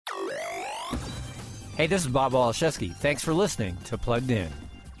Hey, this is Bob Olszewski. Thanks for listening to Plugged In.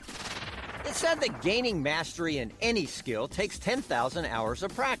 It's said that gaining mastery in any skill takes 10,000 hours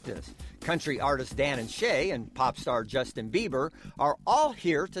of practice. Country artist Dan Shay and pop star Justin Bieber are all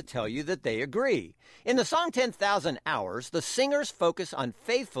here to tell you that they agree. In the song 10,000 Hours, the singers focus on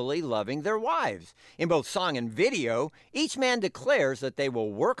faithfully loving their wives. In both song and video, each man declares that they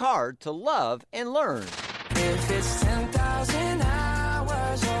will work hard to love and learn. If it's 10,000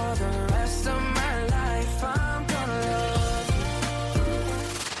 hours or the rest of my life, I'm gonna love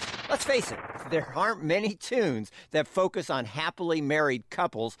you. Let's face it, there aren't many tunes that focus on happily married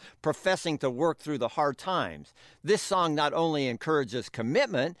couples professing to work through the hard times. This song not only encourages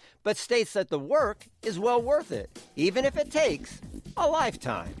commitment, but states that the work is well worth it, even if it takes a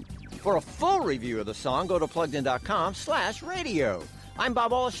lifetime. For a full review of the song, go to pluggedin.com/radio. I'm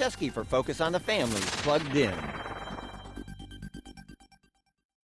Bob Olszewski for Focus on the Family's Plugged In.